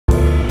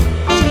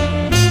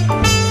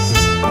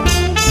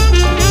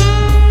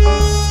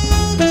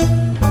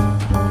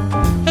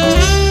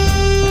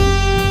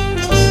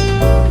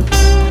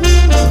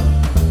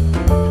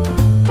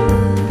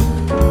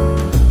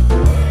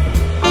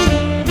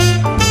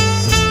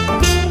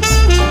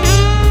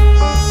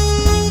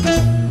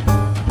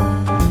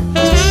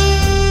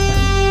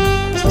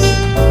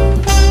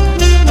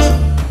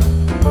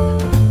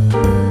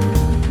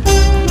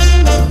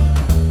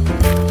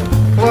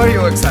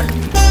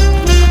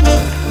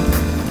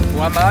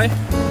am I?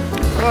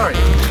 Sorry.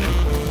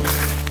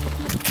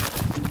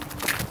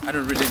 I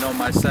don't really know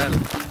myself,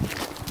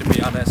 to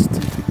be honest.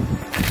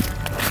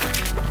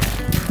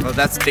 Well,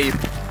 that's deep.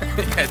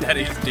 Yeah, that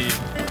is deep.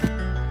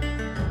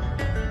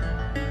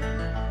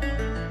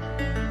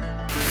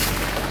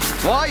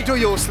 Why do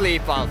you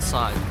sleep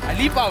outside? I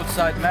live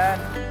outside, man.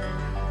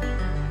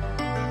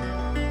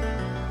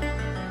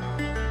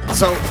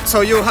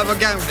 So you have a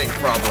gambling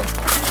problem?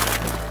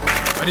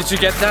 Where did you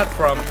get that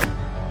from?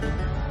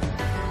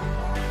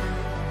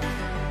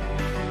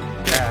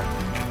 Yeah.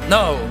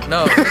 No.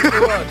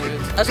 Go on,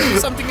 dude. Ask me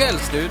something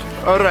else, dude.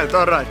 Alright.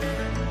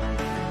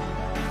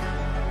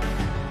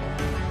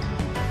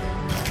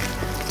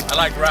 I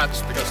like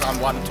rats because I'm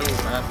one too,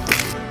 man.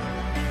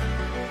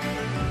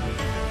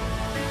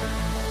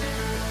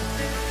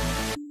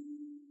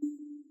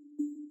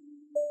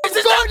 This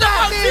is not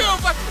about you,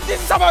 but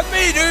this is about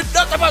me, dude,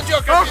 not about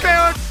your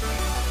career.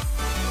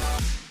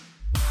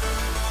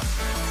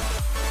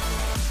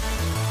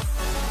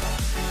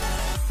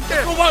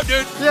 Okay. Come on,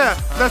 dude. Yeah,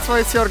 that's why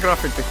it's your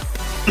graffiti.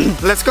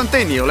 Let's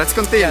continue. Yeah, let's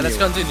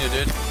continue,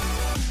 dude.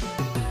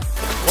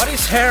 What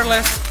is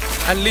hairless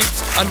and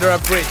lives under a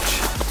bridge?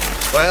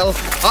 Well,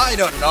 I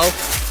don't know.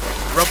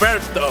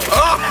 Roberto.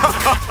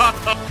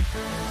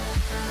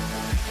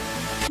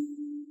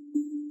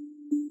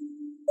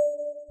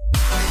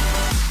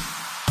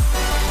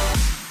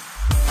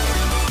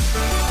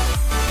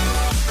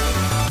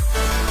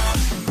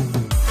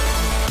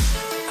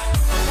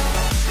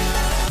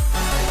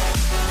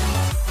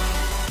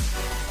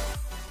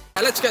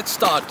 Let's get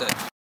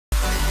started.